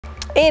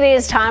It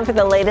is time for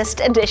the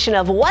latest edition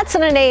of What's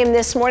in a Name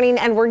this morning,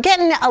 and we're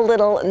getting a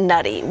little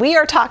nutty. We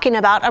are talking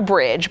about a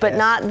bridge, but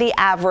not the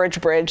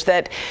average bridge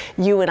that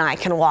you and I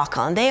can walk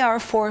on. They are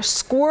for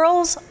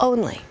squirrels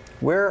only.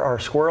 Where are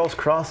squirrels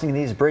crossing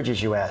these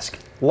bridges, you ask?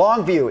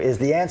 Longview is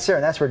the answer,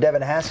 and that's where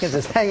Devon Haskins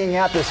is hanging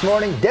out this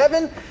morning.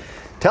 Devon,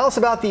 tell us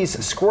about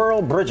these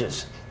squirrel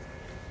bridges.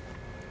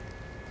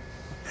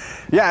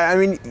 Yeah, I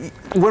mean,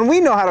 when we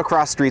know how to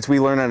cross streets, we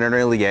learn at an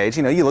early age.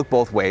 You know, you look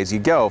both ways, you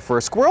go. For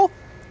a squirrel,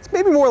 it's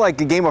maybe more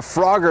like a game of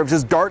Frogger of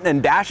just darting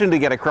and dashing to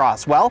get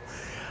across. Well,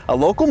 a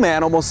local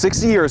man almost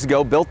 60 years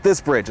ago built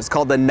this bridge. It's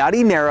called the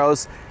Nutty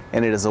Narrows,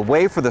 and it is a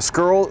way for the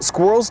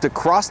squirrels to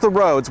cross the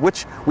roads,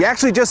 which we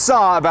actually just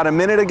saw about a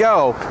minute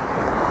ago,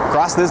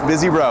 across this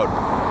busy road.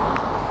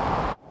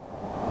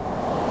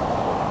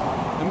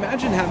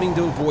 Imagine having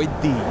to avoid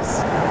these,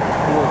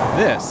 or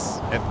this,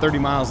 at 30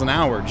 miles an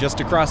hour just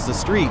across the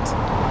street.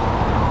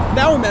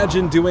 Now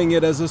imagine doing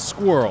it as a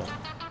squirrel.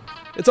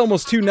 It's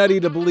almost too nutty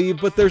to believe,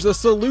 but there's a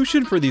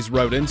solution for these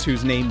rodents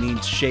whose name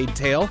means shade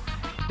tail.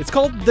 It's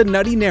called the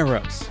Nutty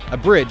Narrows, a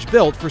bridge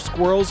built for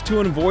squirrels to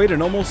avoid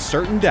an almost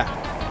certain death.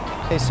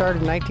 They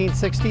started in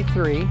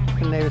 1963,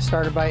 and they were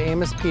started by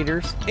Amos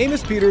Peters.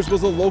 Amos Peters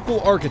was a local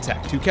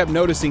architect who kept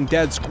noticing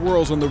dead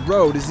squirrels on the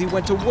road as he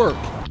went to work.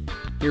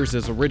 Here's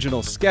his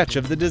original sketch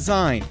of the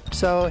design.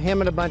 So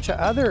him and a bunch of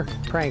other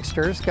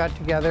pranksters got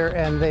together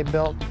and they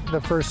built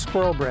the first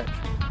squirrel bridge.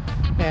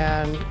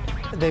 And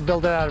they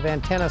built it out of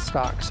antenna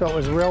stock, so it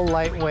was real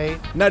lightweight.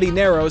 Nutty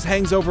Narrows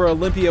hangs over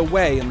Olympia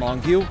Way in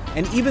Longview,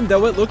 and even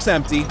though it looks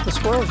empty, the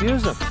squirrels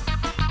use them.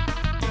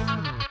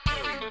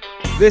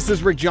 This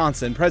is Rick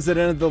Johnson,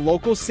 president of the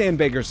local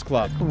Sandbaggers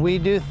Club. We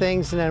do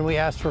things and then we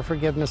ask for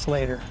forgiveness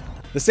later.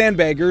 The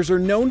Sandbaggers are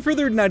known for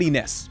their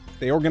nuttiness.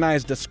 They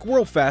organized a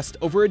Squirrel Fest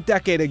over a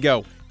decade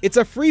ago. It's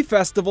a free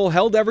festival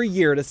held every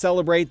year to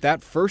celebrate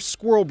that first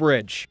squirrel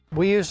bridge.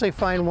 We usually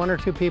find one or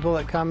two people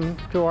that come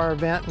to our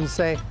event and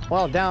say,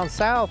 well, down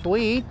south,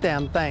 we eat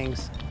them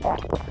things.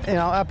 You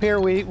know, up here,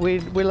 we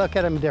look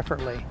at them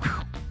differently.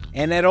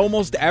 And at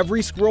almost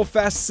every Squirrel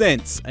Fest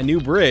since, a new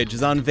bridge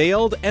is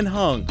unveiled and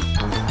hung.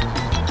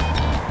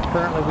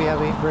 Currently, we have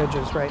 8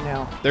 bridges right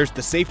now. There's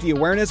the Safety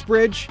Awareness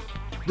Bridge,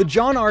 the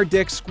John R.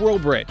 Dick Squirrel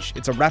Bridge.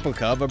 It's a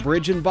replica of a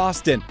bridge in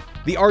Boston.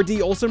 The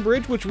R.D. Olson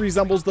Bridge, which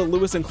resembles the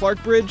Lewis and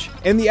Clark Bridge,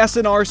 and the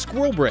S&R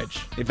Squirrel Bridge.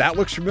 If that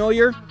looks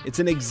familiar, it's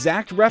an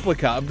exact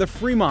replica of the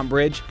Fremont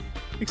Bridge,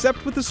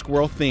 except with the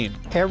squirrel theme.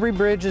 Every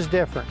bridge is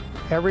different.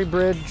 Every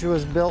bridge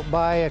was built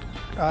by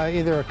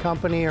either a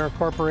company or a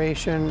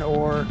corporation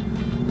or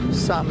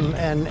something,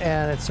 and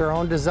it's their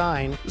own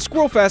design. The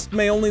Squirrel Fest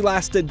may only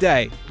last a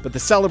day, but the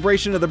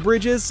celebration of the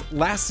bridges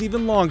lasts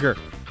even longer.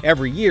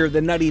 Every year,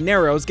 the Nutty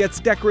Narrows gets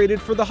decorated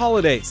for the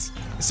holidays.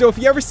 So if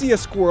you ever see a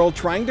squirrel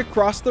trying to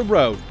cross the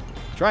road,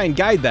 try and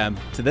guide them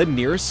to the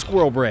nearest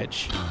squirrel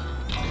bridge.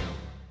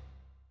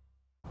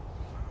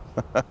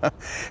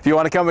 If you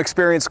want to come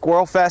experience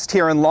Squirrel Fest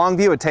here in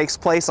Longview, it takes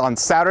place on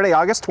Saturday,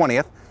 August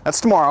 20th.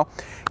 That's tomorrow.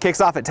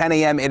 Kicks off at 10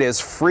 a.m. It is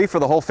free for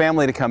the whole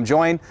family to come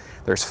join.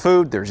 There's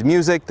food, there's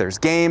music, there's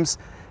games,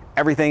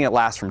 everything. It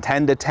lasts from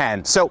 10 to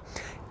 10. So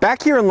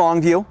back here in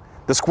Longview,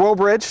 the Squirrel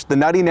Bridge, the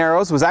Nutty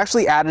Narrows, was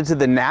actually added to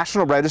the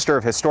National Register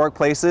of Historic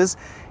Places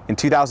in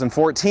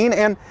 2014.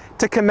 And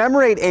to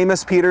commemorate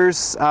Amos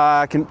Peters'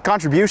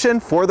 contribution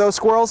for those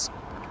squirrels,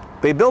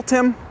 they built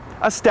him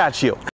a statue.